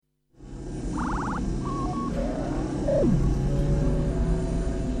We're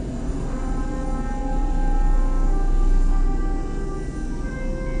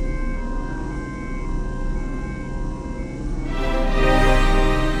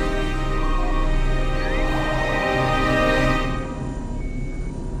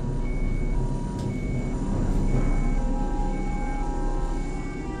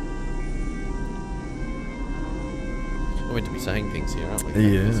meant to be saying things here, aren't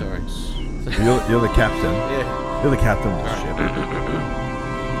we? Yeah. Sorry. You're the captain. Yeah. You're the captain of the ship.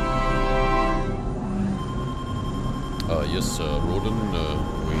 Yes, Rawdon,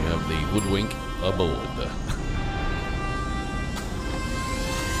 we have the Hoodwink aboard.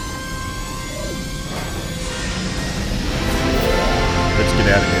 Let's get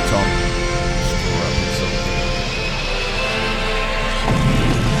out of here, Tom.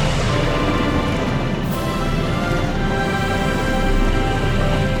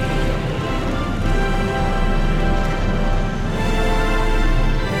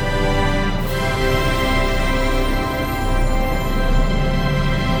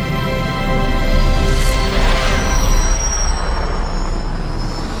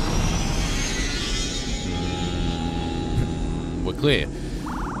 Clear.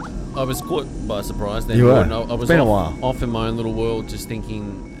 I was caught by surprise then. You were. I was It's been a while. off in my own little world, just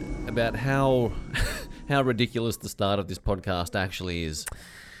thinking about how ridiculous the start of this podcast actually is.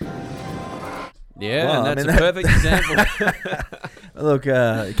 Yeah, Well, and I that's mean, a perfect example. Look,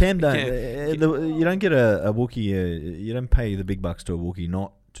 Cam, don't Cam, you don't get a Wookiee. You don't pay the big bucks to a Wookiee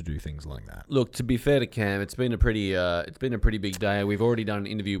not to do things like that. Look, to be fair to Cam, it's been a pretty big day. We've already done an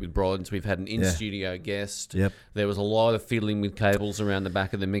interview with Brods. We've had an in-studio guest. Yep. There was a lot of fiddling with cables around the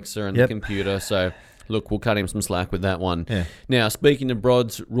back of the mixer and the computer. So, look, we'll cut him some slack with that one. Yeah. Now, speaking of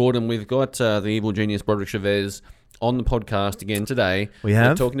Brods, Rawdon, we've got the evil genius Broderick Chavez on the podcast again today. We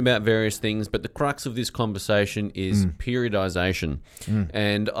have. We're talking about various things, but the crux of this conversation is periodization.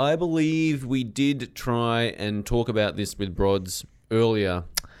 And I believe we did try and talk about this with Brods earlier.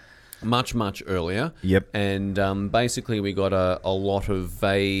 Much earlier. Yep. And basically we got a lot of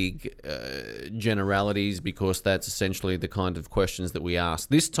vague generalities because that's essentially the kind of questions that we asked.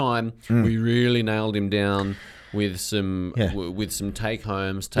 This time we really nailed him down with some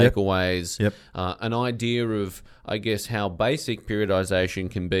take-homes, takeaways, an idea of, I guess, how basic periodization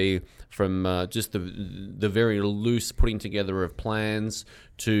can be from just the very loose putting together of plans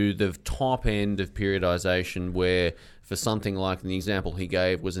to the top end of periodization where for something like the example he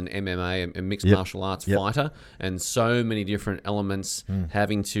gave was an MMA, a mixed martial arts fighter, and so many different elements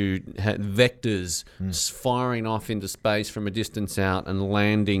having to vectors firing off into space from a distance out and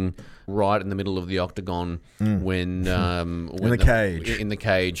landing right in the middle of the octagon when in the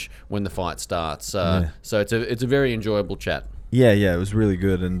cage when the fight starts. So it's a very enjoyable chat. Yeah, it was really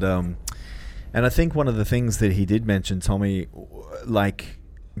good, and I think one of the things that he did mention, Tommy, like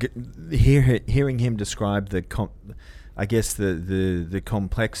hearing him describe the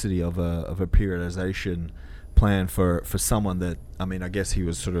complexity of a periodization plan for someone that, I mean, I guess he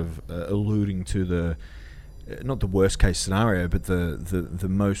was sort of alluding to the not the worst case scenario, but the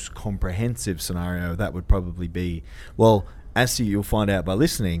most comprehensive scenario. That would probably be, well, as you'll find out by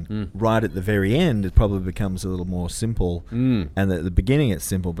listening, right at the very end, it probably becomes a little more simple. And at the beginning, it's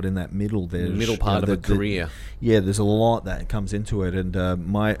simple, but in that middle, there's the middle part of a career. There's a lot that comes into it. And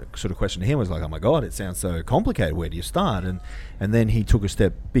my sort of question to him was like, "Oh my God, it sounds so complicated. Where do you start?" And then he took a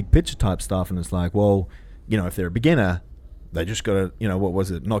step, big picture type stuff, and it's like, well, if they're a beginner, they just got to, what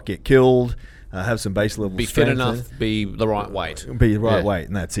was it? Not get killed. Have some base level be strength, fit enough, be the right weight, weight,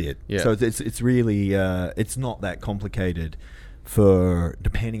 and that's it. Yeah. So it's really it's not that complicated for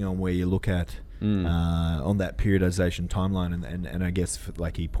depending on where you look at on that periodization timeline, and I guess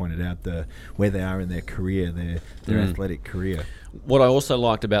like he pointed out, where they are in their career, their athletic career. What I also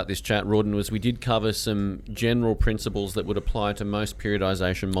liked about this chat, Rawdon, was we did cover some general principles that would apply to most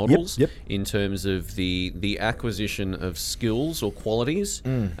periodization models in terms of the acquisition of skills or qualities,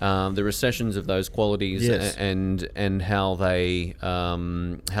 the recessions of those qualities, and how they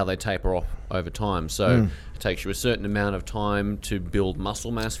taper off over time. So it takes you a certain amount of time to build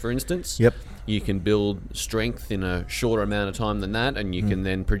muscle mass, for instance. You can build strength in a shorter amount of time than that, and you can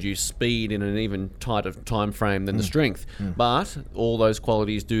then produce speed in an even tighter time frame than the strength. But all those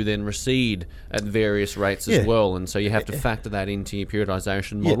qualities do then recede at various rates as well, and so you have to factor that into your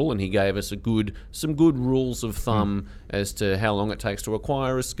periodization model. And he gave us some good rules of thumb as to how long it takes to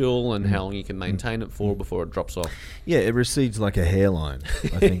acquire a skill and how long you can maintain it for before it drops off. Yeah, it recedes like a hairline, I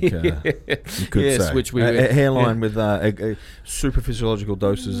think you could say. Which we hairline with super physiological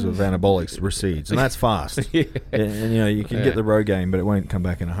doses of anabolics recedes, and that's fast. And you can get the Rogaine, but it won't come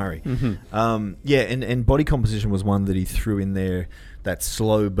back in a hurry. And body composition was one that he threw in there. That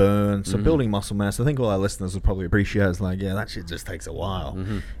slow burn, so building muscle mass. I think all our listeners will probably appreciate. It's like, that shit just takes a while.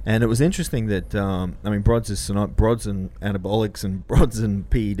 And it was interesting that Brods and anabolics and Brods and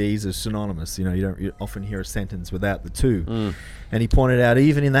PEDs are synonymous. You often hear a sentence without the two. And he pointed out,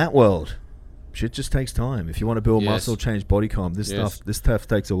 even in that world, shit just takes time. If you want to build muscle, change body comp, this stuff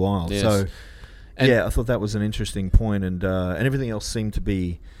takes a while. So, I thought that was an interesting point, and everything else seemed to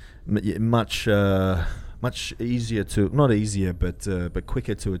be much easier not easier, but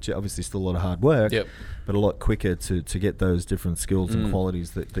quicker to achieve. Obviously still a lot of hard work, but a lot quicker to get those different skills and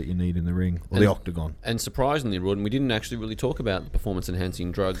qualities that you need in the ring or the octagon. And surprisingly, Rawdon, we didn't actually really talk about the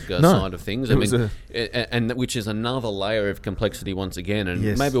performance-enhancing drug side of things. And which is another layer of complexity once again.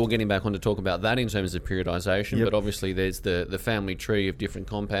 And maybe we'll get him back on to talk about that in terms of periodization. But obviously there's the family tree of different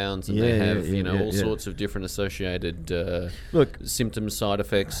compounds, and they have all sorts of different associated symptoms, side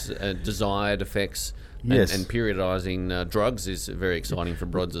effects, desired effects. And periodizing drugs is very exciting for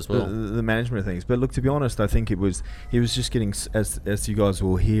Brods as well. The management of things. But look, to be honest, I think he was just getting, as you guys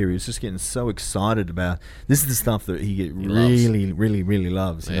will hear, he was just getting so excited about, this is the stuff that he really, really, really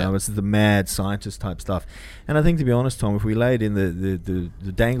loves. You know, it's the mad scientist type stuff. And I think, to be honest, Tom, if we laid in the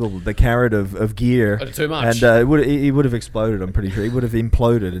dangle, the carrot of gear, too much, and he would have exploded, I'm pretty sure. He would have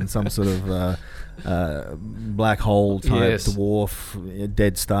imploded in some sort of black hole type, dwarf,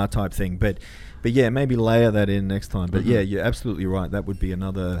 dead star type thing. But maybe layer that in next time. But you're absolutely right. That would be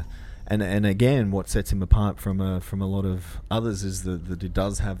another. And again, what sets him apart from a lot of others is that he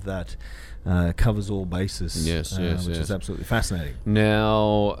does have that covers all bases. Which is absolutely fascinating.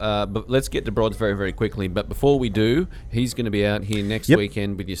 Now, but let's get to Brods very, very quickly. But before we do, he's going to be out here next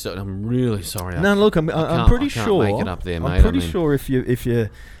weekend with you. So I'm really sorry. I'm pretty sure. Make it up there, mate. I'm pretty sure if you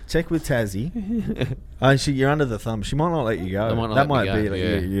check with Tassie, you're under the thumb. She might not let you go. That might be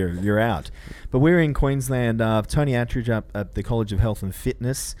you're out. But we're in Queensland. Tony Attridge up at the College of Health and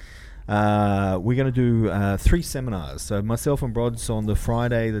Fitness. We're going to do 3 seminars. So myself and Brods on the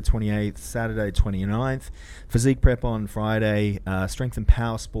Friday the 28th, Saturday 29th, Physique Prep on Friday, Strength and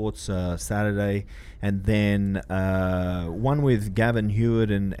Power Sports Saturday, and then one with Gavin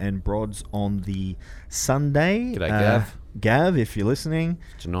Hewitt and Brods on the Sunday. G'day, Gav. Gav, if you're listening.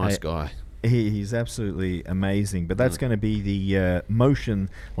 He's a nice guy. He's absolutely amazing. But that's going to be the motion,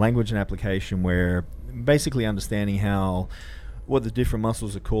 language and application, where basically understanding what the different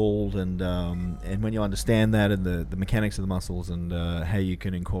muscles are called, and when you understand that and the mechanics of the muscles, and how you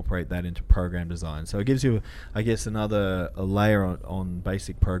can incorporate that into program design. So it gives you, I guess, a layer on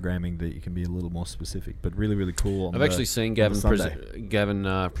basic programming that you can be a little more specific, but really, really cool. I've actually seen Gavin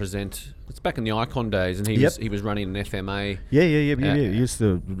present. It's back in the Icon days, and he was running an FMA. He used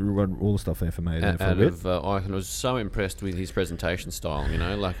to run all the stuff for FMA there for a bit. Icon. I was so impressed with his presentation style.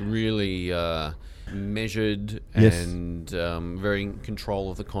 Like really measured and very in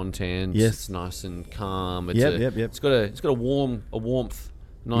control of the content. It's nice and calm. It's got a warmth.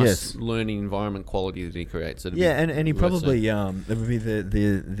 Nice learning environment quality that he creates. And he probably it would be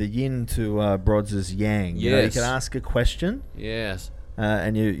the yin to Brods' yang. You can ask a question. Yes.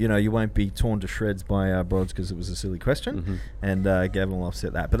 And you won't be torn to shreds by Brods because it was a silly question, and Gavin will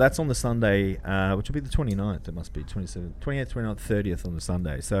offset that. But that's on the Sunday, which will be the 29th. It must be 27th, 28th, 29th, 30th on the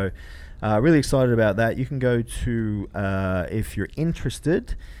Sunday. So really excited about that. You can go to, if you're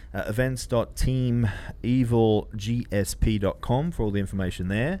interested, events.teamevilgsp.com for all the information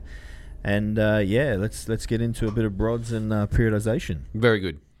there. And let's get into a bit of Brods and periodization. Very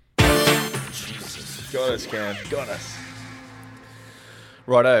good. Jesus. Got us, Cam. Got us.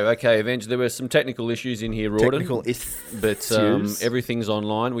 Righto, okay, Avenge. There were some technical issues in here, Rawdon. Technical but everything's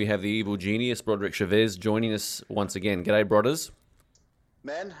online. We have the evil genius, Broderick Chavez, joining us once again. G'day, Brodders.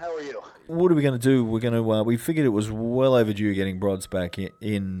 Man, how are you? What are we going to do? We're going to. We figured it was well overdue getting Brods back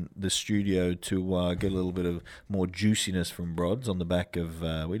in the studio to get a little bit of more juiciness from Brods on the back of.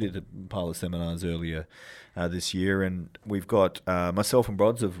 We did a pile of seminars earlier this year, and we've got myself and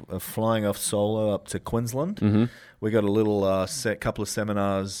Brods of flying off solo up to Queensland. Mm-hmm. We got a little couple of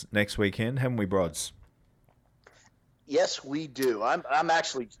seminars next weekend, haven't we, Brods? Yes, we do. I'm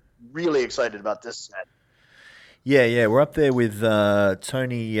actually really excited about this set. Yeah, we're up there with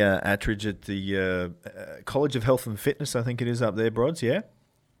Tony Attridge at the College of Health and Fitness, I think it is up there, Brods, yeah?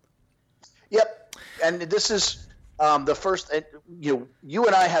 Yep, and this is the first, you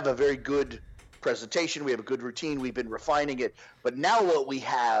and I have a very good presentation, we have a good routine, we've been refining it, but now what we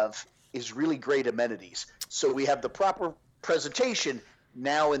have is really great amenities. So we have the proper presentation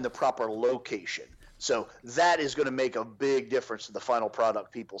now in the proper location. So that is going to make a big difference to the final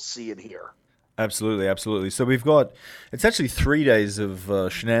product people see and hear. Absolutely, absolutely. So it's actually 3 days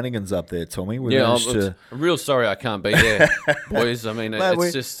of shenanigans up there, Tommy. I'm real sorry I can't be there, boys. I mean, Mate, I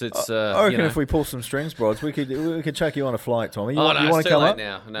reckon you know. if we pull some strings, broads, we could chuck you on a flight, Tommy. You No, want it's to too come late up?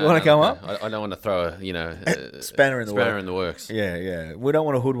 now. No, you want to come up? I don't want to throw a spanner in the works. Yeah. We don't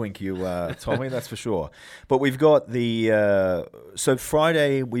want to hoodwink you, Tommy. That's for sure. But we've got so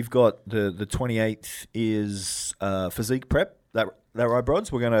Friday. We've got the 28th is physique prep. That right,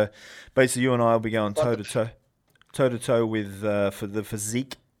 broads? We're gonna basically you and I will be going toe to toe with for the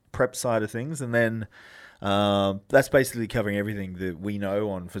physique prep side of things, and then that's basically covering everything that we know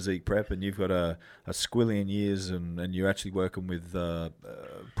on physique prep. And you've got a squillion years, and you're actually working with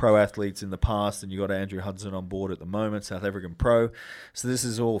pro athletes in the past, and you've got Andrew Hudson on board at the moment, South African pro. So this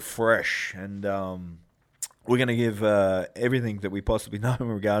is all fresh, and we're going to give everything that we possibly know in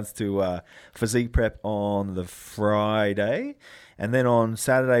regards to physique prep on the Friday. And then on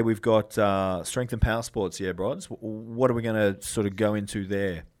Saturday, we've got strength and power sports. Yeah, Brods. What are we going to sort of go into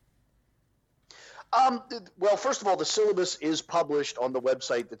there? Well, first of all, the syllabus is published on the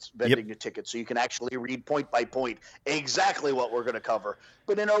website that's vending your tickets, so you can actually read point by point exactly what we're going to cover.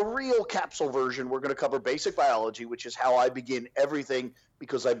 But in a real capsule version, we're going to cover basic biology, which is how I begin everything,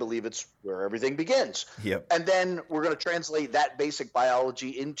 because I believe it's where everything begins. Yep. And then we're going to translate that basic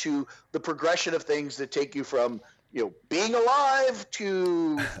biology into the progression of things that take you from being alive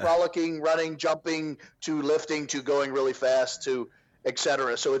to frolicking, running, jumping, to lifting, to going really fast, to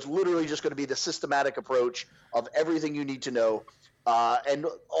etc. So it's literally just going to be the systematic approach of everything you need to know. And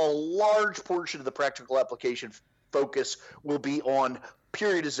a large portion of the practical application focus will be on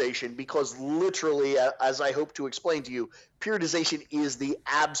periodization, because literally, as I hope to explain to you, periodization is the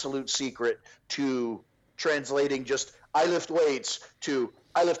absolute secret to translating just I lift weights to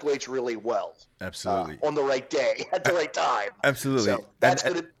I lift weights really well. Absolutely. On the right day, at the right time. Absolutely. So that's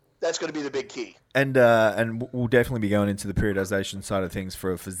going to be the big key. And we'll definitely be going into the periodization side of things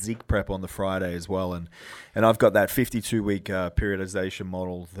for a physique prep on the Friday as well. And I've got that 52-week periodization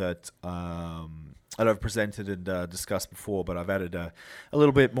model that I've presented and discussed before, but I've added a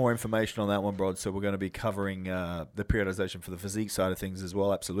little bit more information on that one, Brod. So we're going to be covering the periodization for the physique side of things as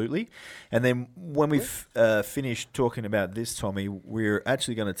well, absolutely. And then when we've finished talking about this, Tommy, we're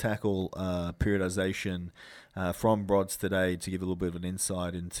actually going to tackle periodization from Brods today to give a little bit of an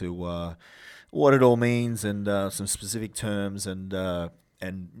insight into what it all means and some specific terms, and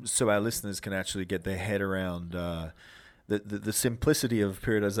so our listeners can actually get their head around the simplicity of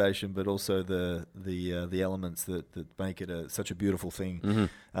periodization, but also the elements that make it such a beautiful thing,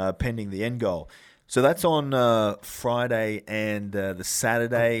 pending the end goal. So that's on Friday and the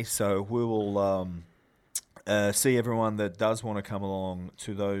Saturday. So we will see everyone that does want to come along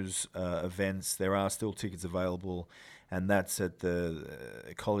to those events. There are still tickets available, and that's at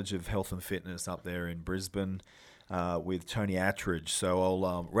the College of Health and Fitness up there in Brisbane with Tony Attridge. So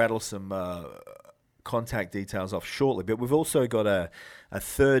I'll rattle some contact details off shortly. But we've also got a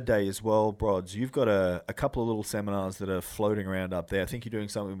third day as well, Brods. You've got a couple of little seminars that are floating around up there. I think you're doing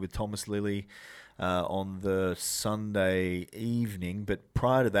something with Thomas Lilly on the Sunday evening. But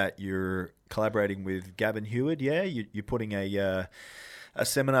prior to that, you're collaborating with Gavin Heward. Yeah, you're putting a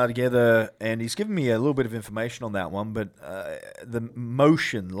seminar together, and he's given me a little bit of information on that one. But the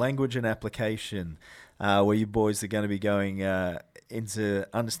motion, language and application, where you boys are going to be going into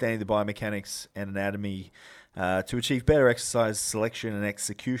understanding the biomechanics and anatomy to achieve better exercise selection and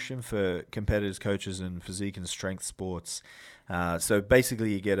execution for competitors, coaches, and physique and strength sports. So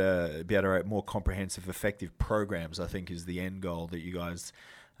basically, you get be able to write more comprehensive, effective programs, I think, is the end goal that you guys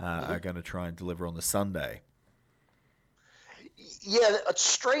are going to try and deliver on the Sunday. Yeah,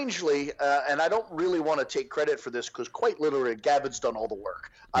 strangely, and I don't really want to take credit for this, because quite literally, Gavin's done all the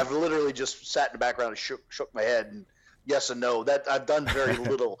work. I've literally just sat in the background and shook my head and yes and no. That I've done very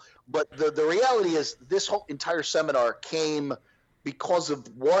little. But the reality is, this whole entire seminar came because of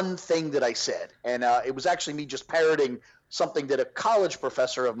one thing that I said, and it was actually me just parroting something that a college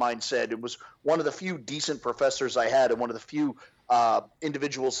professor of mine said. It was one of the few decent professors I had, and one of the few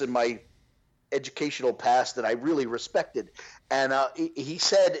individuals in my educational past that I really respected. And he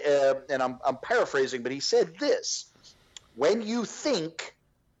said, and I'm paraphrasing, but he said this: when you think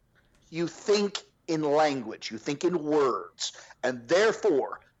in language, you think in words, and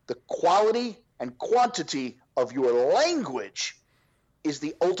therefore the quality and quantity of your language is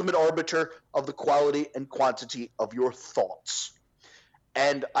the ultimate arbiter of the quality and quantity of your thoughts.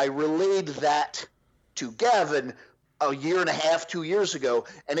 And I relayed that to Gavin a year and a half, 2 years ago,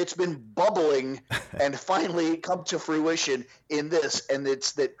 and it's been bubbling and finally come to fruition in this. And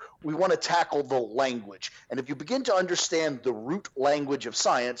it's that we want to tackle the language. And if you begin to understand the root language of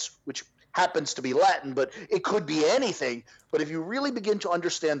science, which happens to be Latin, but it could be anything. But if you really begin to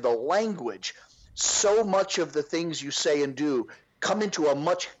understand the language, so much of the things you say and do come into a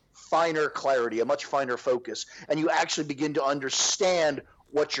much finer clarity, a much finer focus, and you actually begin to understand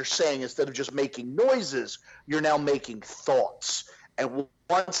what you're saying. Instead of just making noises, you're now making thoughts. And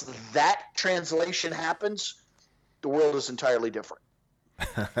once that translation happens, the world is entirely different.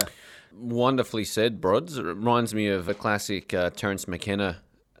 Wonderfully said, Brods. It reminds me of a classic Terence McKenna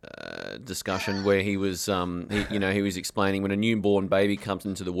discussion where he was, he was explaining when a newborn baby comes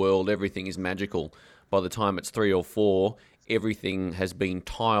into the world, everything is magical. By the time it's 3 or 4, everything has been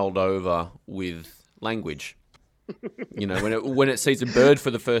tiled over with language. When it sees a bird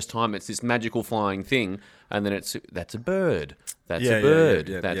for the first time, it's this magical flying thing, and then that's a bird. That's a bird.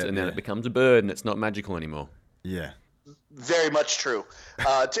 And then it becomes a bird, and it's not magical anymore. Yeah. Very much true.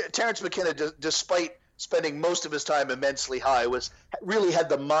 Terence McKenna, despite spending most of his time immensely high, really had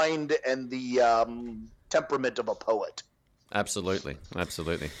the mind and the temperament of a poet. Absolutely.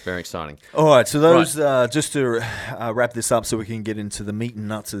 Very exciting. All right, so those just to wrap this up so we can get into the meat and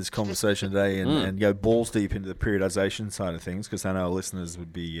nuts of this conversation today and go balls deep into the periodization side of things, because I know our listeners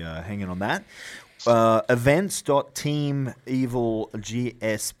would be hanging on that.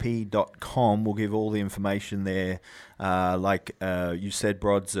 Events.teamevilgsp.com will give all the information there. Like you said,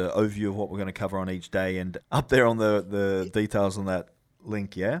 Brod's overview of what we're going to cover on each day, and up there on the details on that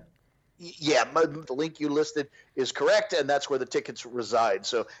link, yeah? Yeah, the link you listed is correct, and that's where the tickets reside.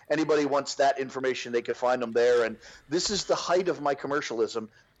 So anybody wants that information, they can find them there. And this is the height of my commercialism.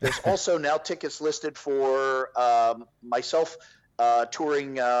 There's also now tickets listed for myself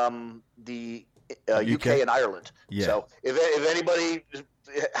touring the UK and Ireland. Yeah. So if anybody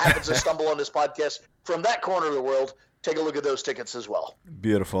happens to stumble on this podcast from that corner of the world, take a look at those tickets as well.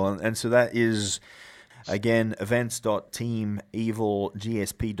 Beautiful. And so that is... Again,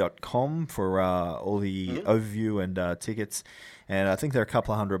 events.teamevilgsp.com for all the overview and tickets. And I think they're a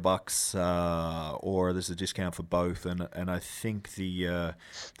couple of $100, or there's a discount for both. And I think the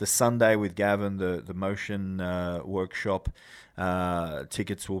Sunday with Gavin, the motion workshop,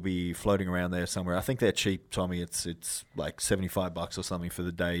 tickets will be floating around there somewhere. I think they're cheap, Tommy. It's like $75 or something for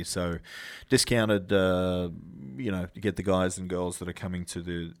the day. So discounted, you get the guys and girls that are coming to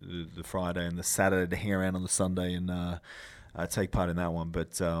the Friday and the Saturday to hang around on the Sunday and take part in that one.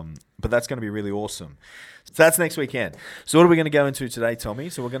 But that's going to be really awesome. So that's next weekend. So what are we going to go into today, Tommy?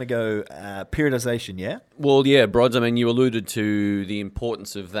 So we're going to go periodization, yeah? Well, yeah, Brods, I mean, you alluded to the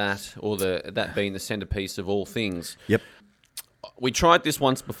importance of that, or that being the centerpiece of all things. Yep. We tried this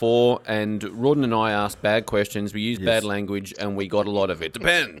once before, and Rawdon and I asked bad questions. We used bad language, and we got a lot of it.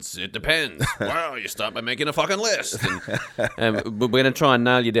 It depends. Well, you start by making a fucking list. And we're going to try and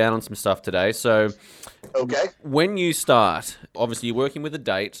nail you down on some stuff today. So, okay. When you start, obviously you're working with a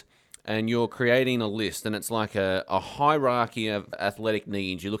date, and you're creating a list, and it's like a hierarchy of athletic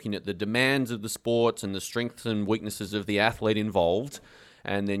needs. You're looking at the demands of the sports and the strengths and weaknesses of the athlete involved.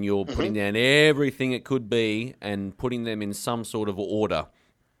 And then you're putting down everything it could be and putting them in some sort of order.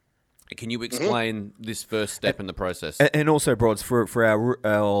 Can you explain this first step in the process? And also, Brods, for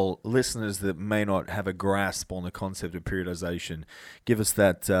our listeners that may not have a grasp on the concept of periodization, give us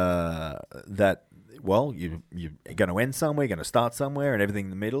that well, you're going to end somewhere, you're going to start somewhere, and everything in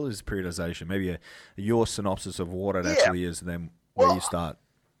the middle is periodization. Maybe your synopsis of what it actually is, and then where you start.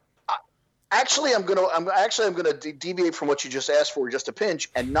 Actually, I'm gonna deviate from what you just asked for just a pinch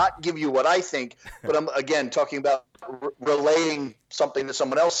and not give you what I think, but I'm again talking about relaying something that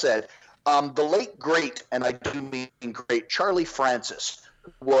someone else said. The late great, and I do mean great, Charlie Francis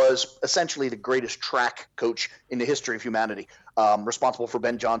was essentially the greatest track coach in the history of humanity, responsible for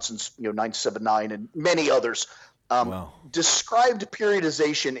Ben Johnson's 979 and many others. Described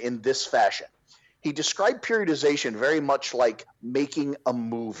periodization in this fashion. He described periodization very much like making a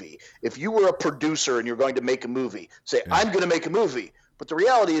movie. If you were a producer and you're going to make a movie, say, I'm going to make a movie. But the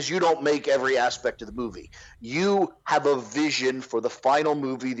reality is you don't make every aspect of the movie. You have a vision for the final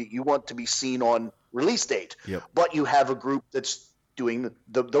movie that you want to be seen on release date. Yep. But you have a group that's doing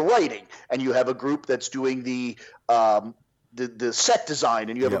the writing, and you have a group that's doing the set design,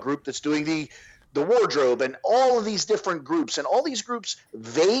 and you have a group that's doing the wardrobe, and all of these different groups. And all these groups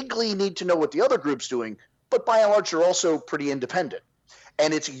vaguely need to know what the other group's doing, but by and large, they're also pretty independent.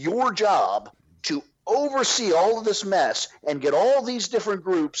 And it's your job to oversee all of this mess and get all these different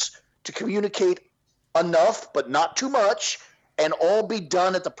groups to communicate enough, but not too much, and all be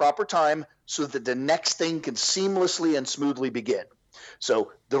done at the proper time so that the next thing can seamlessly and smoothly begin.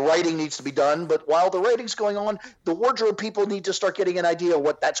 So the writing needs to be done, but while the writing's going on, the wardrobe people need to start getting an idea of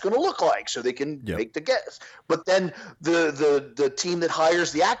what that's going to look like so they can make the guess. But then the team that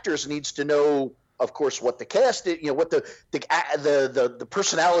hires the actors needs to know, of course, what the cast is, what the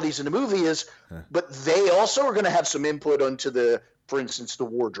personalities in the movie is, but they also are going to have some input onto for instance, the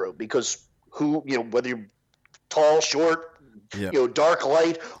wardrobe, because whether you're tall, short, dark,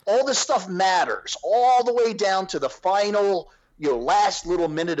 light, all this stuff matters, all the way down to the final last little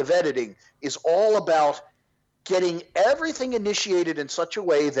minute of editing is all about getting everything initiated in such a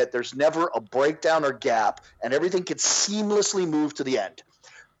way that there's never a breakdown or gap and everything can seamlessly move to the end.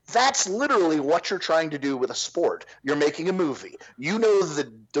 That's literally what you're trying to do with a sport. You're making a movie. You know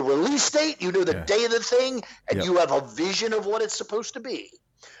the release date, you know the day of the thing, and you have a vision of what it's supposed to be.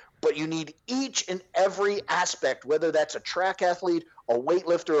 But you need each and every aspect, whether that's a track athlete, a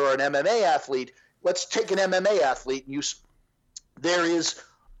weightlifter, or an MMA athlete. Let's take an MMA athlete and there is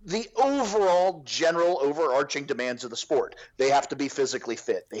the overall general overarching demands of the sport. They have to be physically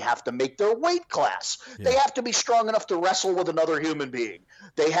fit. They have to make their weight class. They have to be strong enough to wrestle with another human being.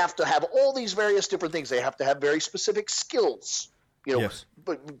 They have to have all these various different things. They have to have very specific skills,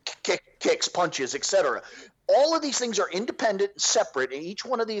 kicks, punches, etc. All of these things are independent, separate, and each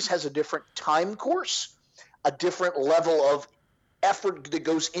one of these has a different time course, a different level of effort that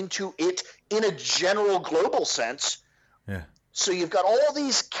goes into it in a general global sense. Yeah. So you've got all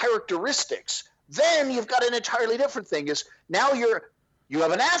these characteristics. Then you've got an entirely different thing is now you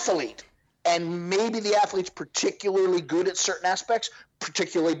have an athlete, and maybe the athlete's particularly good at certain aspects,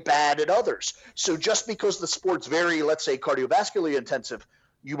 particularly bad at others. So just because the sport's very, let's say, cardiovascularly intensive,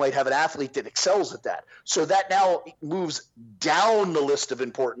 you might have an athlete that excels at that. So that now moves down the list of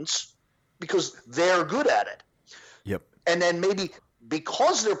importance because they're good at it. Yep. And then maybe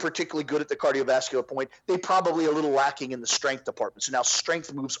because they're particularly good at the cardiovascular point, they probably a little lacking in the strength department. So now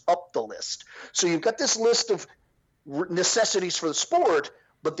strength moves up the list. So you've got this list of necessities for the sport,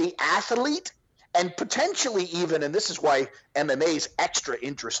 but the athlete and potentially even, and this is why MMA is extra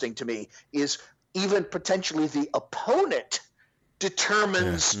interesting to me, is even potentially the opponent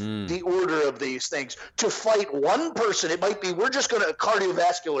determines the order of these things. To fight one person, it might be, we're just going to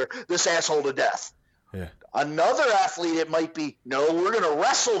cardiovascular this asshole to death. Yeah. Another athlete, it might be, no, we're going to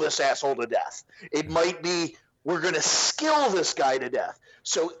wrestle this asshole to death. It might be, we're going to skill this guy to death.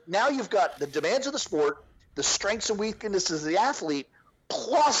 So now you've got the demands of the sport, the strengths and weaknesses of the athlete,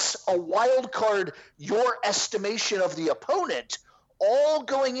 plus a wild card, your estimation of the opponent, all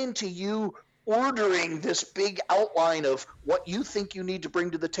going into you ordering this big outline of what you think you need to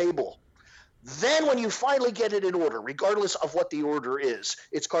bring to the table. Then when you finally get it in order, regardless of what the order is,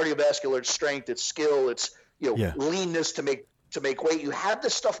 it's cardiovascular, it's strength, it's skill, it's leanness to make weight. You have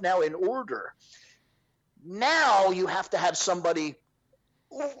this stuff now in order. Now you have to have somebody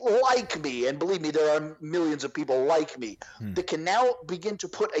like me, and believe me, there are millions of people like me, that can now begin to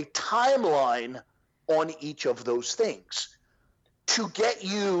put a timeline on each of those things. To get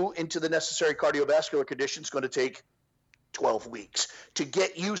you into the necessary cardiovascular condition is going to take 12 weeks. To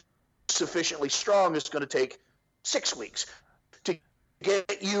get you sufficiently strong is going to take 6 weeks. To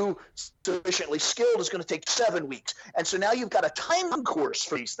get you sufficiently skilled is going to take 7 weeks. And so now you've got a time course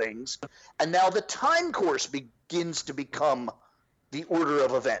for these things, and now the time course begins to become the order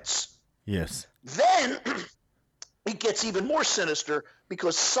of events. Yes. Then it gets even more sinister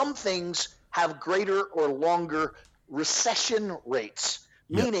because some things have greater or longer recession rates.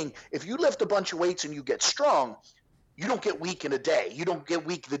 Meaning, if you lift a bunch of weights and you get strong, you don't get weak in a day. You don't get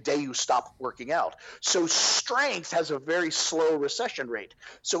weak the day you stop working out. So strength has a very slow recession rate.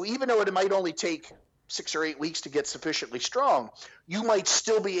 So even though it might only take 6 or 8 weeks to get sufficiently strong, you might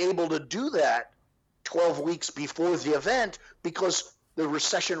still be able to do that 12 weeks before the event because the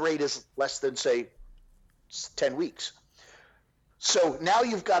recession rate is less than, say, 10 weeks. So now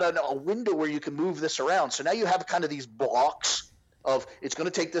you've got a window where you can move this around. So now you have kind of these blocks of it's going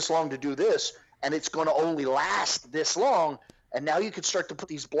to take this long to do this, and it's going to only last this long. And now you can start to put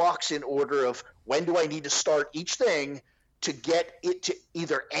these blocks in order of when do I need to start each thing to get it to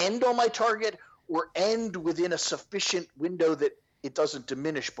either end on my target or end within a sufficient window that it doesn't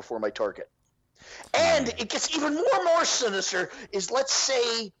diminish before my target. And it gets even more sinister is, let's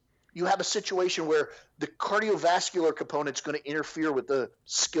say you have a situation where the cardiovascular component is going to interfere with the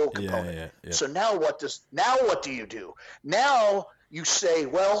skill component. Yeah. So now what do you do? Now you say,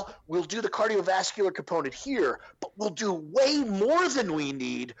 well, we'll do the cardiovascular component here, but we'll do way more than we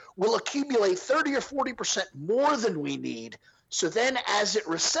need. We'll accumulate 30 or 40% more than we need. So then as it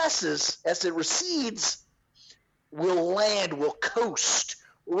recedes, we'll coast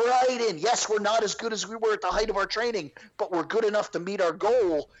right in. Yes, we're not as good as we were at the height of our training, but we're good enough to meet our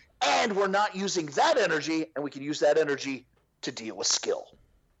goal, and we're not using that energy, and we can use that energy to deal with skill.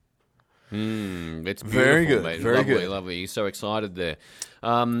 It's beautiful, Very good, mate. very Lovely, good. lovely. You're so excited there.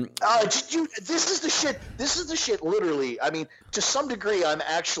 This is the shit. This is the shit. Literally, I mean, to some degree, I'm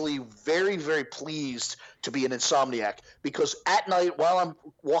actually very, very pleased to be an insomniac, because at night, while I'm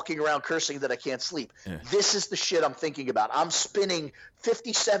walking around cursing that I can't sleep, this is the shit I'm thinking about. I'm spinning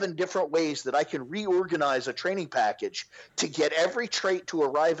 57 different ways that I can reorganize a training package to get every trait to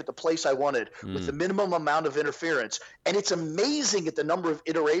arrive at the place I wanted with the minimum amount of interference. And it's amazing at the number of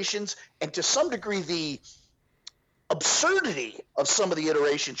iterations, and to some degree, the absurdity of some of the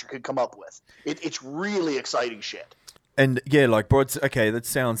iterations you could come up with. It's really exciting shit. And yeah, like Brod's, okay, that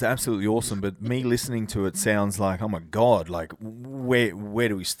sounds absolutely awesome, but me listening to it sounds like, oh my God, like where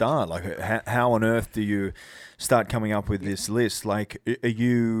do we start? Like how on earth do you start coming up with this list? Like,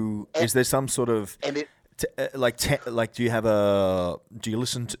 is there some sort of, do you have do you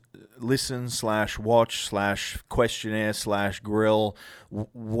listen/watch/questionnaire/grill?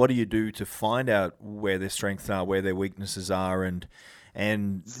 What do you do to find out where their strengths are, where their weaknesses are, and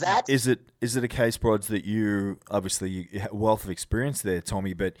is it a case, Brods, that you have a wealth of experience there,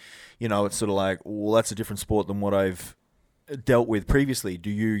 Tommy, but it's sort of like, well, that's a different sport than what I've dealt with previously. Do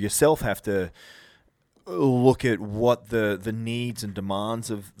you yourself have to look at what the needs and demands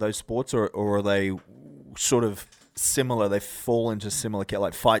of those sports, or are they sort of similar? They fall into similar,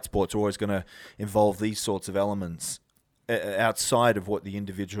 like fight sports are always going to involve these sorts of elements outside of what the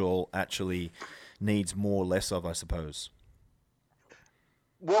individual actually needs more or less of, I suppose.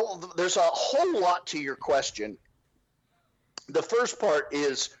 Well, there's a whole lot to your question. The first part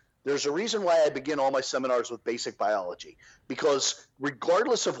is there's a reason why I begin all my seminars with basic biology, because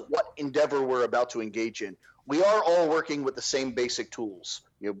regardless of what endeavor we're about to engage in, we are all working with the same basic tools.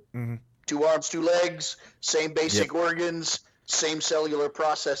 2 arms, 2 legs, same basic organs, same cellular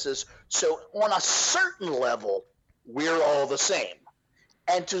processes. So on a certain level, we're all the same.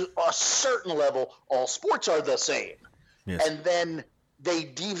 And to a certain level, all sports are the same. Yes. And then they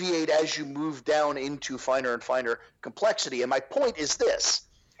deviate as you move down into finer and finer complexity. And my point is this: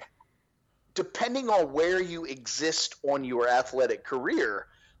 depending on where you exist on your athletic career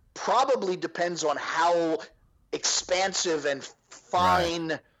probably depends on how expansive and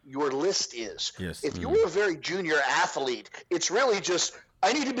fine your list is. Yes. If you're a very junior athlete, it's really just,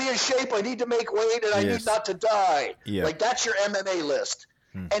 I need to be in shape, I need to make weight, and I need not to die. Yeah. Like, that's your MMA list.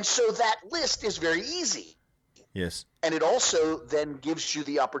 And so that list is very easy. Yes. And it also then gives you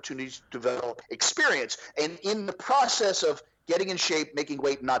the opportunity to develop experience. And in the process of getting in shape, making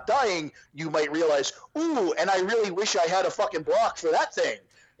weight, and not dying, you might realize, ooh, and I really wish I had a fucking block for that thing.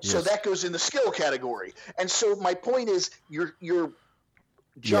 So that goes in the skill category. And so my point is, you're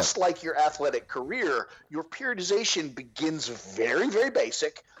just like your athletic career, your periodization begins very, very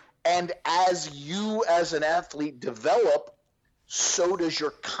basic. And as you as an athlete develop, so does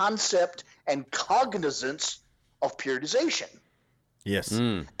your concept and cognizance of periodization. Yes.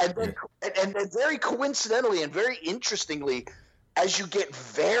 And then very coincidentally and very interestingly, as you get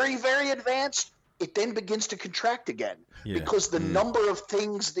very, very advanced, it then begins to contract again, because the number of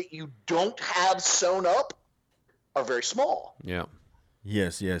things that you don't have sewn up are very small. Yeah.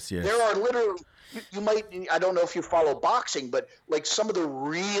 Yes. There are literally, you might, I don't know if you follow boxing, but like some of the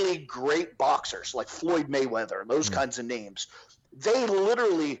really great boxers, like Floyd Mayweather, those kinds of names, they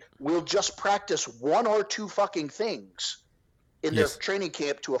literally will just practice 1 or 2 fucking things in their training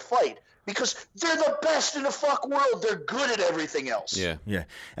camp to a fight, because they're the best in the fuck world. They're good at everything else. Yeah.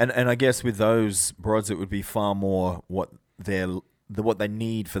 And I guess with those Brods, it would be far more what they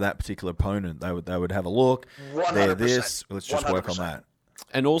need for that particular opponent. They would have a look. 100%. They're this. Let's just 100%. work on that.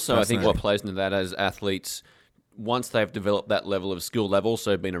 And also, I think what plays into that as athletes, once they've developed that level of skill, they've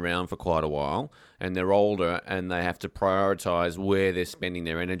also been around for quite a while, and they're older, and they have to prioritize where they're spending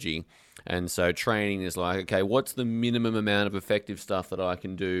their energy. And so training is like, okay, what's the minimum amount of effective stuff that I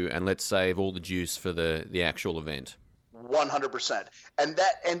can do, and let's save all the juice for the actual event. 100%. And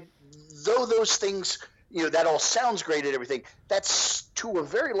though those things, that all sounds great and everything, that's to a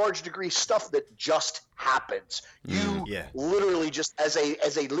very large degree stuff that just happens. You literally just, as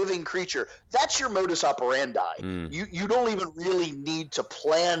a living creature, that's your modus operandi. You don't even really need to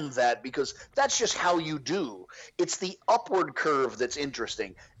plan that, because that's just how you do. It's the upward curve that's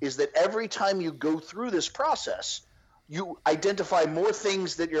interesting, is that every time you go through this process, you identify more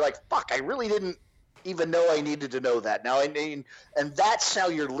things that you're like, fuck, I really didn't even know I needed to know that. Now, and that's how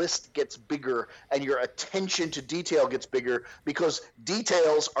your list gets bigger and your attention to detail gets bigger, because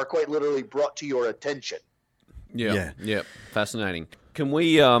details are quite literally brought to your attention. Yeah. Fascinating. Can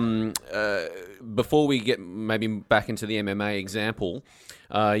we, before we get maybe back into the MMA example,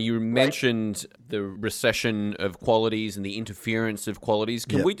 you mentioned the recession of qualities and the interference of qualities.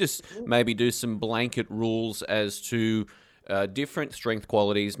 Can we just maybe do some blanket rules as to different strength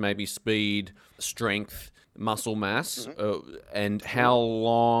qualities, maybe speed, strength, muscle mass, and how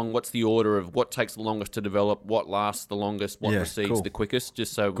long, what's the order of what takes the longest to develop, what lasts the longest, what recedes the quickest,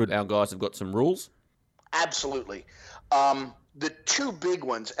 just so our guys have got some rules? Absolutely. The two big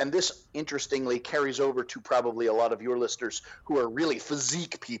ones, and this interestingly carries over to probably a lot of your listeners who are really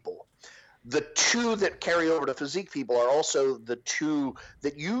physique people. The two that carry over to physique people are also the two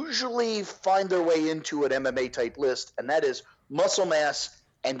that usually find their way into an MMA type list, and that is muscle mass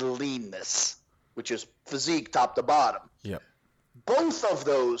and leanness, which is physique top to bottom. Yep. Both of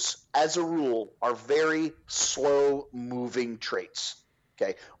those, as a rule, are very slow moving traits.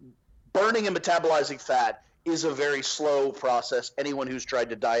 Okay. Burning and metabolizing fat is a very slow process. Anyone who's tried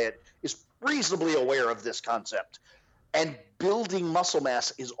to diet is reasonably aware of this concept. And building muscle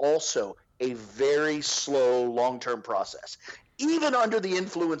mass is also a very slow long-term process. Even under the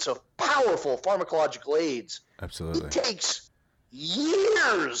influence of powerful pharmacological aids, absolutely, it takes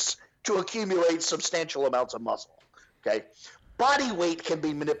years to accumulate substantial amounts of muscle. Okay? Body weight can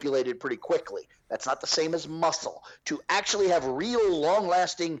be manipulated pretty quickly. That's not the same as muscle. To actually have real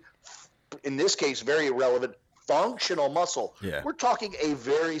long-lasting, in this case, very irrelevant, functional muscle, we're talking a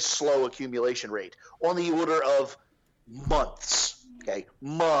very slow accumulation rate on the order of months. Okay,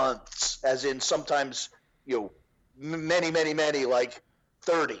 months, as in sometimes, many, like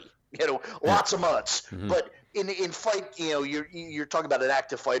 30, lots of months. Mm-hmm. But in fight, you're talking about an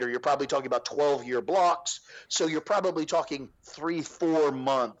active fighter, you're probably talking about 12-year blocks. So you're probably talking 3-4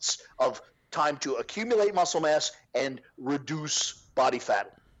 months of time to accumulate muscle mass and reduce body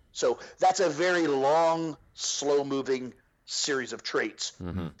fat. So that's a very long, slow-moving series of traits.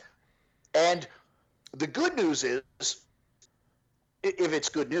 Mm-hmm. And the good news is, if it's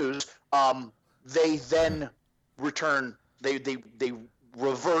good news, they then return, they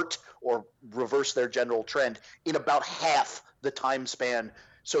revert or reverse their general trend in about half the time span.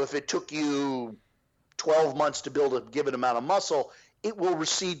 So if it took you 12 months to build a given amount of muscle, it will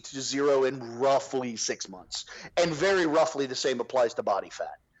recede to zero in roughly 6 months. And very roughly the same applies to body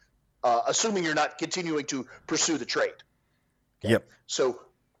fat. Assuming you're not continuing to pursue the trait. Okay? Yep. So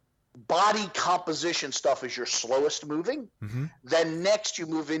body composition stuff is your slowest moving. Mm-hmm. Then next you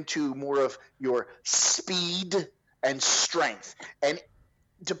move into more of your speed and strength. And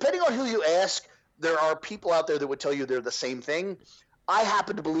depending on who you ask, there are people out there that would tell you they're the same thing. I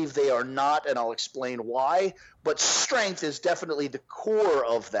happen to believe they are not, and I'll explain why. But strength is definitely the core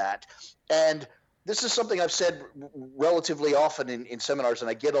of that. And this is something I've said relatively often in seminars, and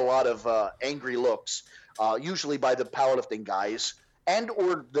I get a lot of angry looks, usually by the powerlifting guys and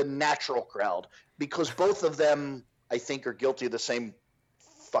or the natural crowd, because both of them, I think, are guilty of the same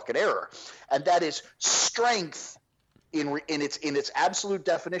fucking error. And that is strength in its absolute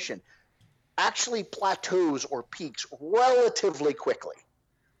definition actually plateaus or peaks relatively quickly.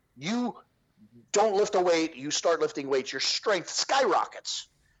 You don't lift a weight, you start lifting weights, your strength skyrockets.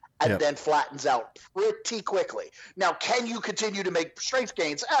 And then flattens out pretty quickly. Now, can you continue to make strength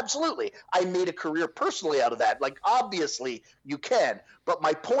gains? Absolutely. I made a career personally out of that. Like, obviously, you can. But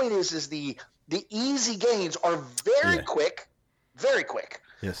my point is the easy gains are very quick, very quick.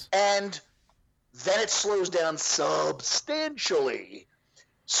 Yes. And then it slows down substantially.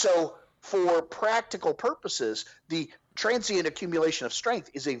 So for practical purposes, the transient accumulation of strength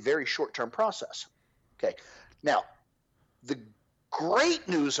is a very short-term process. Okay. Now, the great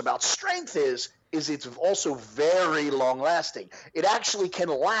news about strength is it's also very long-lasting. It actually can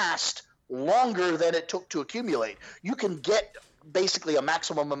last longer than it took to accumulate. You can get basically a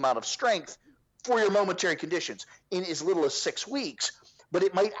maximum amount of strength for your momentary conditions in as little as 6 weeks, but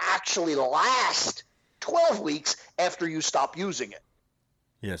it might actually last 12 weeks after you stop using it.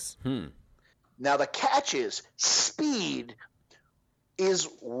 Yes. Now, the catch is speed is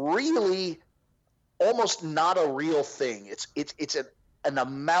really almost not a real thing. It's an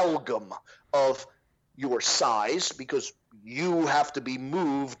amalgam of your size, because you have to be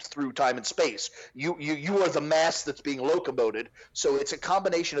moved through time and space. You are the mass that's being locomoted. So it's a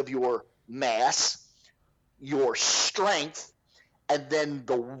combination of your mass, your strength, and then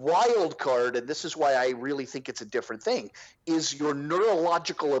the wild card, and this is why I really think it's a different thing, is your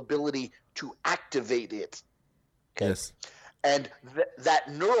neurological ability to activate it. Okay? Yes. And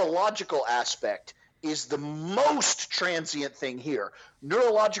that neurological aspect is the most transient thing here.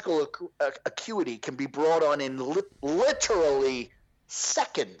 Neurological acuity can be brought on in literally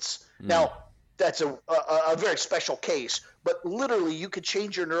seconds. Now, that's a very special case, but literally you could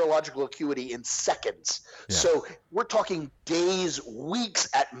change your neurological acuity in seconds. Yeah. So we're talking days, weeks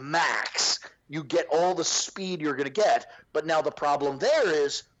at max. You get all the speed you're going to get, but now the problem there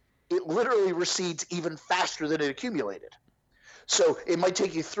is it literally recedes even faster than it accumulated. So it might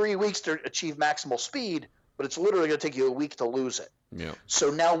take you 3 weeks to achieve maximal speed, but it's literally going to take you a week to lose it. Yeah.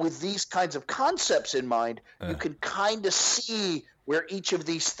 So now with these kinds of concepts in mind, you can kind of see where each of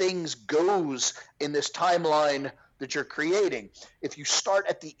these things goes in this timeline that you're creating. If you start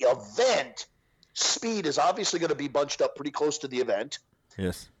at the event, speed is obviously going to be bunched up pretty close to the event.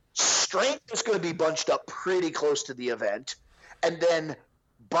 Yes. Strength is going to be bunched up pretty close to the event. And then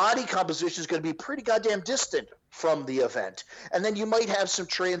body composition is going to be pretty goddamn distant from the event. And then you might have some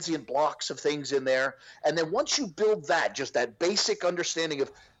transient blocks of things in there. And then once you build that, just that basic understanding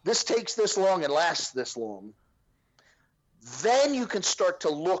of this takes this long and lasts this long, then you can start to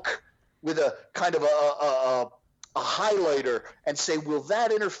look with a kind of a highlighter and say, will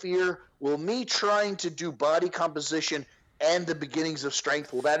that interfere? Will me trying to do body composition and the beginnings of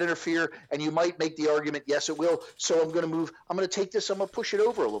strength, will that interfere? And you might make the argument, yes, it will. So I'm going to take this, I'm going to push it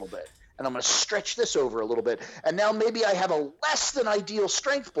over a little bit. And I'm going to stretch this over a little bit. And now maybe I have a less than ideal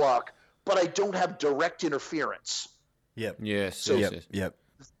strength block, but I don't have direct interference. Yep. Yes. So Yep.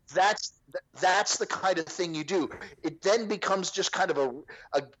 That's the kind of thing you do. It then becomes just kind of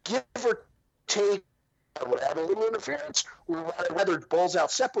a give or take. I would have a little interference, or whether it balls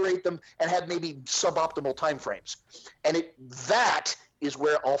out, separate them, and have maybe suboptimal time frames. And that is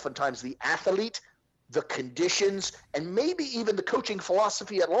where oftentimes the athlete, the conditions, and maybe even the coaching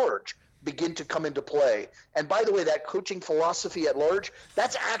philosophy at large begin to come into play. And by the way, that coaching philosophy at large,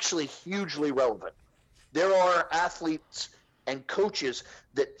 that's actually hugely relevant. There are athletes and coaches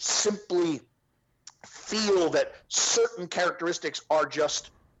that simply feel that certain characteristics are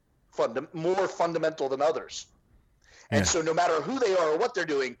just more fundamental than others. And so no matter who they are or what they're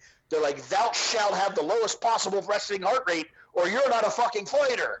doing, they're like, thou shalt have the lowest possible resting heart rate or you're not a fucking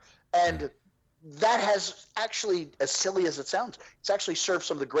fighter. And that has actually, as silly as it sounds, it's actually served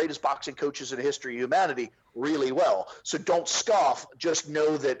some of the greatest boxing coaches in the history of humanity really well. So don't scoff. Just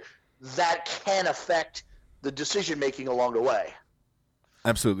know that that can affect the decision-making along the way.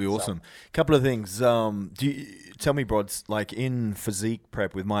 Absolutely awesome. Couple of things. Tell me, Brods, like in physique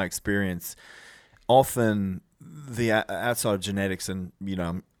prep, with my experience, often the outside of genetics, and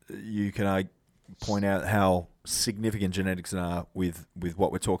you can point out how significant genetics are with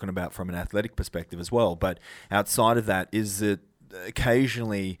what we're talking about from an athletic perspective as well. But outside of that, is that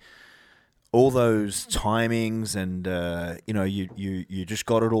occasionally all those timings and you just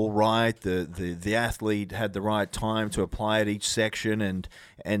got it all right. The athlete had the right time to apply at each section,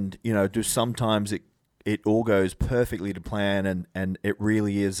 and do sometimes it all goes perfectly to plan, and it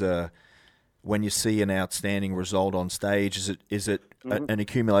really is when you see an outstanding result on stage, is it an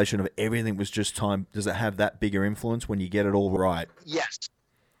accumulation of everything was just time? Does it have that bigger influence when you get it all right? Yes.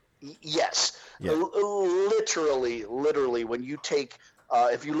 Yeah. Literally, when you take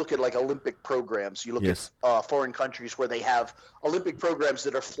if you look at like Olympic programs, you look at foreign countries where they have Olympic programs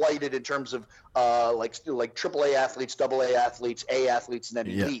that are flighted in terms of like AAA athletes, AA athletes, A athletes, and then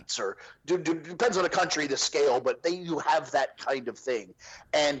elites, or depends on the country, the scale, but you have that kind of thing.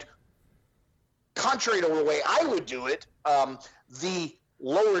 And contrary to the way I would do it, the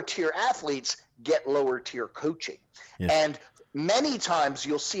lower tier athletes get lower tier coaching. Yes. And many times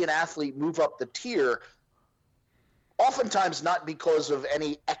you'll see an athlete move up the tier, oftentimes not because of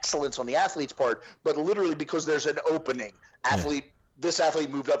any excellence on the athlete's part, but literally because there's an opening. This athlete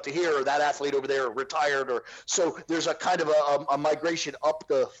moved up to here, or that athlete over there retired, or so there's a kind of a migration up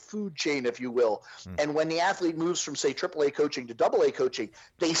the food chain, if you will. And when the athlete moves from, say, AAA coaching to AA coaching,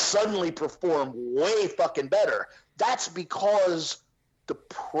 they suddenly perform way fucking better. That's because the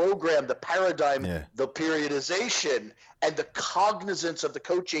program, the paradigm, the periodization, and the cognizance of the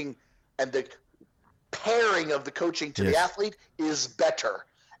coaching and the pairing of the coaching to the athlete is better.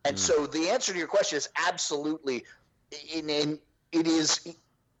 And so the answer to your question is absolutely, it is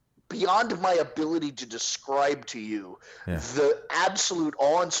beyond my ability to describe to you the absolute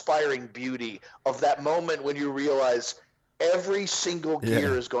awe-inspiring beauty of that moment when you realize every single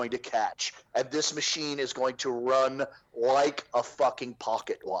gear is going to catch, and this machine is going to run like a fucking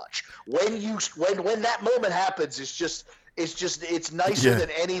pocket watch. When that moment happens, it's nicer than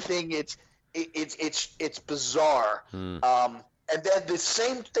anything. It's bizarre. And then the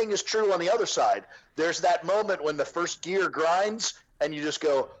same thing is true on the other side. There's that moment when the first gear grinds and you just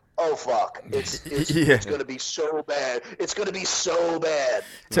go, oh fuck, it's going to be so bad. It's going to be so bad.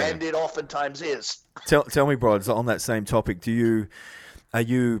 And it oftentimes is. Tell me, Brods, on that same topic, do you Are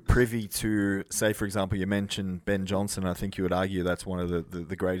you privy to, say, for example, you mentioned Ben Johnson. I think you would argue that's one of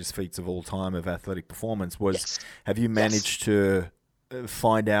the greatest feats of all time of athletic performance. Yes. Have you managed to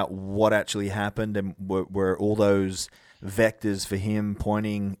find out what actually happened, and were all those vectors for him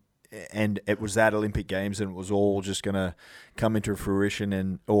pointing, and it was at Olympic Games, and it was all just going to come into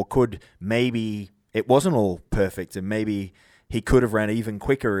fruition, or could maybe it wasn't all perfect, and maybe he could have ran even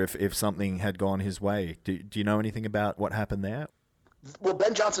quicker if something had gone his way? Do you know anything about what happened there? Well,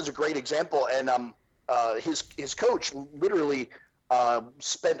 Ben Johnson's a great example, and his coach literally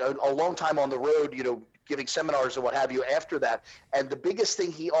spent a long time on the road, giving seminars and what have you after that. And the biggest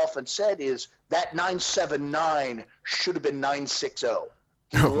thing he often said is that 9.79 should have been 9.60.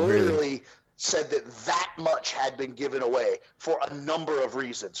 He literally said that much had been given away for a number of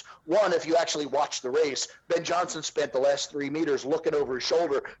reasons. One, if you actually watch the race, Ben Johnson spent the last 3 meters looking over his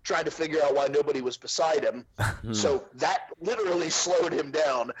shoulder, trying to figure out why nobody was beside him. So that literally slowed him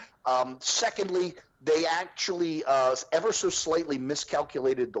down. Secondly, they actually ever so slightly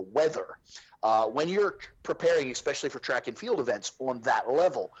miscalculated the weather. When you're preparing, especially for track and field events on that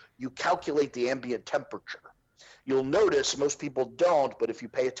level, you calculate the ambient temperature. You'll notice, most people don't, but if you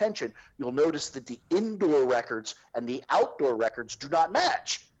pay attention, you'll notice that the indoor records and the outdoor records do not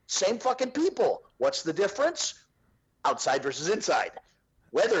match. Same fucking people. What's the difference? Outside versus inside.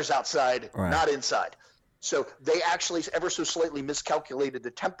 Weather's outside, not inside. So they actually ever so slightly miscalculated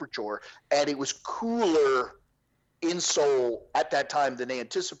the temperature, and it was cooler in Seoul at that time than they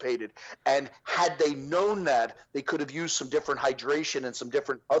anticipated. And had they known that, they could have used some different hydration and some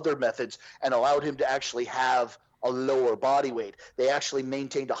different other methods and allowed him to actually have a lower body weight. They actually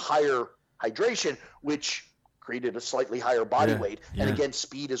maintained a higher hydration, which created a slightly higher body weight. And again,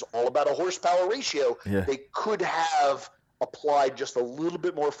 speed is all about a horsepower ratio. They could have applied just a little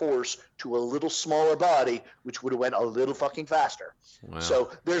bit more force to a little smaller body, which would have went a little fucking faster. Wow.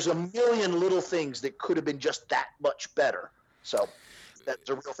 So there's a million little things that could have been just that much better. So that's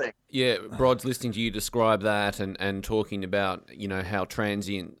a real thing. Yeah, Brod's listening to you describe that and talking about, how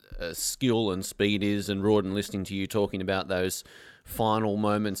transient skill and speed is, and Rawdon listening to you talking about those final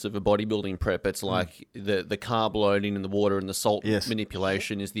moments of a bodybuilding prep. It's like the carb loading and the water and the salt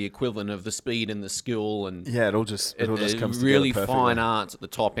manipulation is the equivalent of the speed and the skill, and it all just comes really together fine arts at the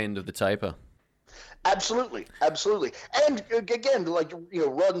top end of the taper. Absolutely. And again, like,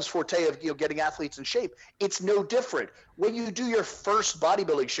 Rawdon's forte of, getting athletes in shape, it's no different. When you do your first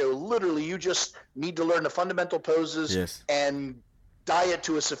bodybuilding show, literally you just need to learn the fundamental poses and diet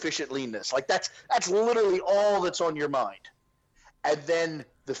to a sufficient leanness. Like that's literally all that's on your mind. And then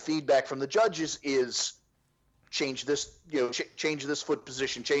the feedback from the judges is change this, change this foot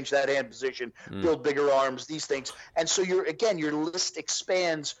position, change that hand position, build bigger arms, these things. And so your list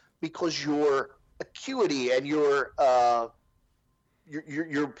expands because your acuity and your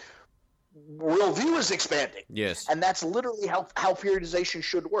worldview is expanding. Yes. And that's literally how periodization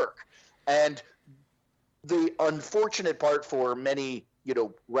should work. And the unfortunate part for many,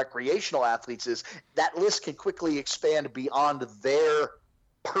 recreational athletes is that list can quickly expand beyond their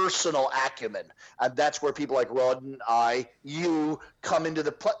personal acumen. And that's where people like Rawdon, you come into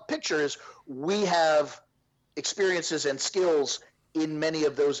the picture. Is we have experiences and skills in many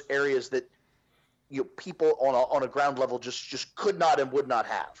of those areas that people on a ground level just could not and would not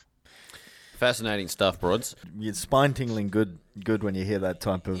have. Fascinating stuff, Brods. It's spine-tingling good when you hear that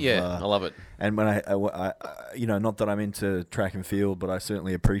type of... I love it. And when I not that I'm into track and field, but I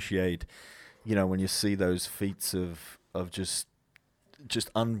certainly appreciate, when you see those feats of just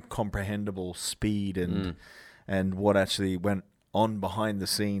uncomprehendable speed and what actually went on behind the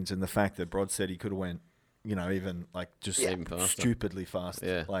scenes, and the fact that Brod said he could have went, even like just even faster. Stupidly fast.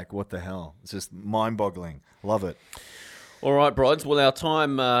 Yeah. Like, what the hell? It's just mind-boggling. Love it. All right, Brods. Well, our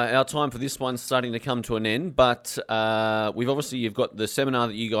time for this one's starting to come to an end, but you've got the seminar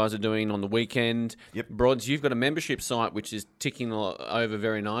that you guys are doing on the weekend. Yep. Brods, you've got a membership site which is ticking over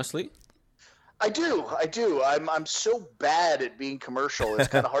very nicely. I do. I'm so bad at being commercial. It's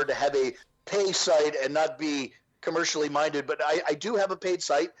kind of hard to have a pay site and not be commercially minded, but I do have a paid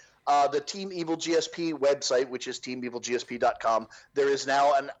site. The Team Evil GSP website, which is teamevilgsp.com, there is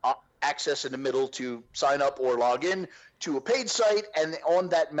now an access in the middle to sign up or log in to a paid site, and on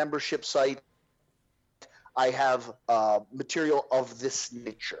that membership site, I have material of this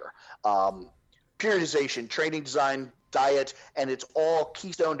nature: periodization, training design, diet, and it's all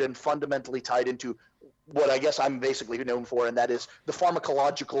keystoned and fundamentally tied into what I guess I'm basically known for, and that is the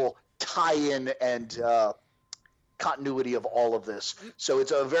pharmacological tie-in and continuity of all of this. So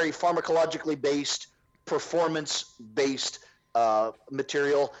it's a very pharmacologically based, performance-based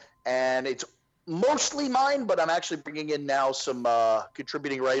material, and it's mostly mine, but I'm actually bringing in now some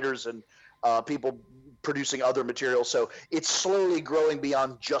contributing writers and people producing other material. So it's slowly growing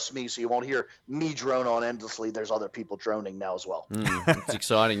beyond just me. So you won't hear me drone on endlessly. There's other people droning now as well. It's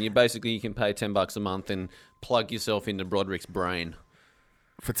exciting. You can pay $10 a month and plug yourself into Broderick's brain.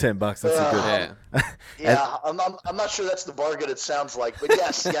 For $10, that's a good. Yeah, I'm not sure that's the bargain it sounds like, but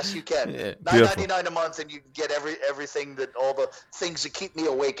yes, you can. Yeah. $9.99 a month, and you can get everything all the things that keep me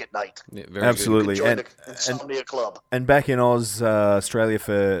awake at night. Yeah, very absolutely. Join the Insomnia Club. And back in Oz, Australia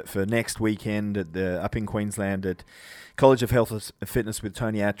for next weekend up in Queensland at College of Health and Fitness with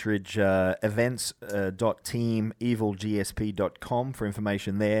Tony Attridge, events.teamevilgsp.com for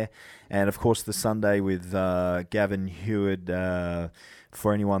information there. And, of course, the Sunday with Gavin Heward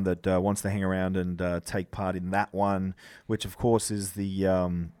for anyone that wants to hang around and take part in that one, which, of course, is the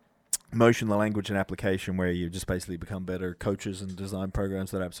Motion, the language and application, where you just basically become better coaches and design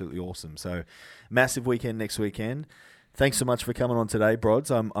programs that are absolutely awesome. So, massive weekend next weekend. Thanks so much for coming on today,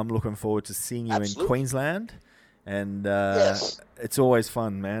 Brods. I'm looking forward to seeing you in Queensland. And yes. It's always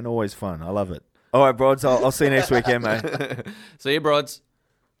fun, man. Always fun. I love it. All right, Brods. I'll see you next weekend, mate. See you, Brods.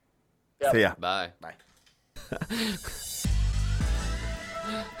 Yep. See ya. Bye.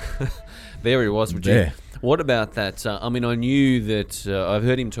 There he was, Virginia. There. What about that? I knew that I've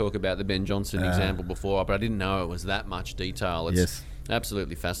heard him talk about the Ben Johnson example before, but I didn't know it was that much detail. It's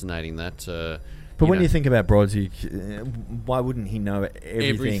absolutely fascinating. That. But when you think about Brods, why wouldn't he know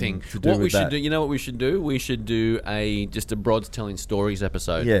everything to do what with we should that? do? You know what we should do? We should do just a Brods telling stories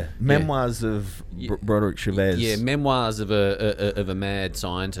episode. Yeah, memoirs of Broderick Chavez. Yeah, memoirs of a mad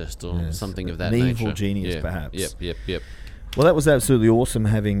scientist or something of that nature. An nature. evil genius, perhaps. Yep. Well, that was absolutely awesome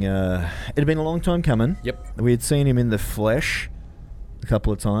having... it had been a long time coming. Yep. We had seen him in the flesh a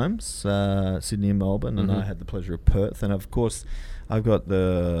couple of times, Sydney and Melbourne, and I had the pleasure of Perth. And, of course, I've got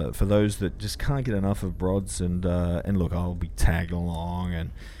for those that just can't get enough of Brods, and look, I'll be tagging along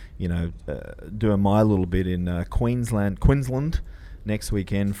and, doing my little bit in Queensland next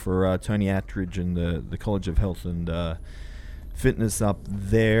weekend for Tony Attridge and the College of Health and Fitness up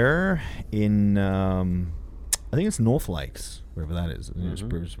there in... I think it's North Lakes, wherever that is. It's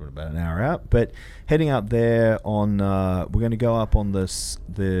about an hour out. But heading up there on, we're going to go up on the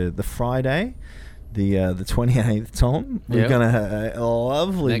Friday, the 28th, Tom. We're going to have a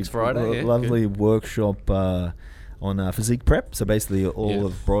lovely next Friday, workshop on physique prep. So basically, all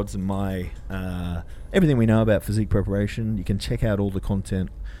of Brods and my everything we know about physique preparation. You can check out all the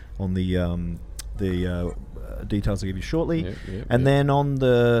content on the details I'll give you shortly. And then on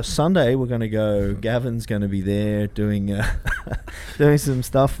the Sunday, we're going to go, Gavin's going to be there doing some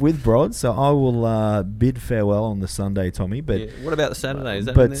stuff with Brods. So I will bid farewell on the Sunday, Tommy. But what about the Saturday? Is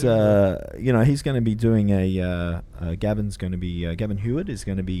that he's going to be doing Gavin Heward is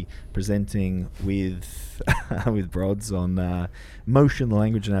going to be presenting with Brods on motion, the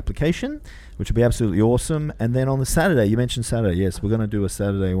language and application, which will be absolutely awesome. And then on the Saturday, you mentioned Saturday. Yes, we're going to do a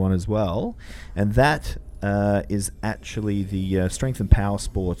Saturday one as well. And that is actually the strength and power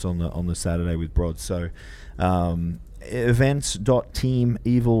sports on the Saturday with Brods. So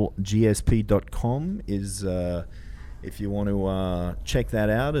events.teamevilgsp.com is if you want to check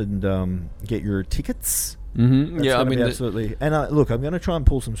that out and get your tickets. Absolutely. And look, I'm going to try and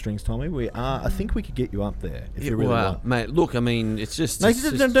pull some strings, Tommy. I think we could get you up there if you really want, mate. Look, it's just. No,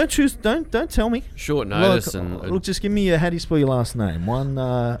 don't choose. Don't tell me. Short notice look, just give me how do you spell your last name?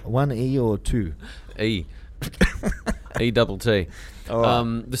 One E or two? E. E-double-T.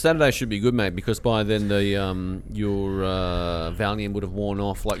 Right. The Saturday should be good, mate, because by then your Valium would have worn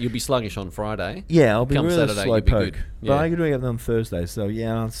off. Like, you'll be sluggish on Friday. Yeah, I'll be Come really Saturday, slow you'll be poke. good. But I could do it on Thursday, so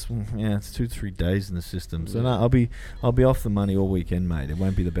it's 2-3 days in the system. So no, I'll be off the money all weekend, mate. It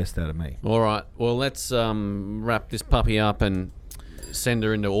won't be the best out of me. All right. Well, let's wrap this puppy up and send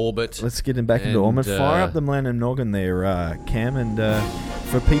her into orbit. Let's get him back into orbit. Fire up the Millennium Noggin there, Cam. And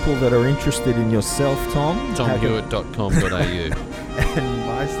for people that are interested in yourself, Tom, tomhewitt.com.au. And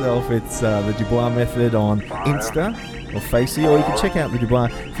myself, it's the Dubois Method on Insta or Facey, or you can check out the Dubois.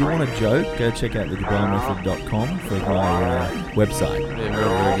 If you want a joke, go check out the DuboisMethod.com for my website. Yeah, very,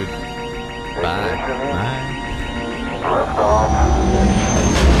 very good. Bye. Bye.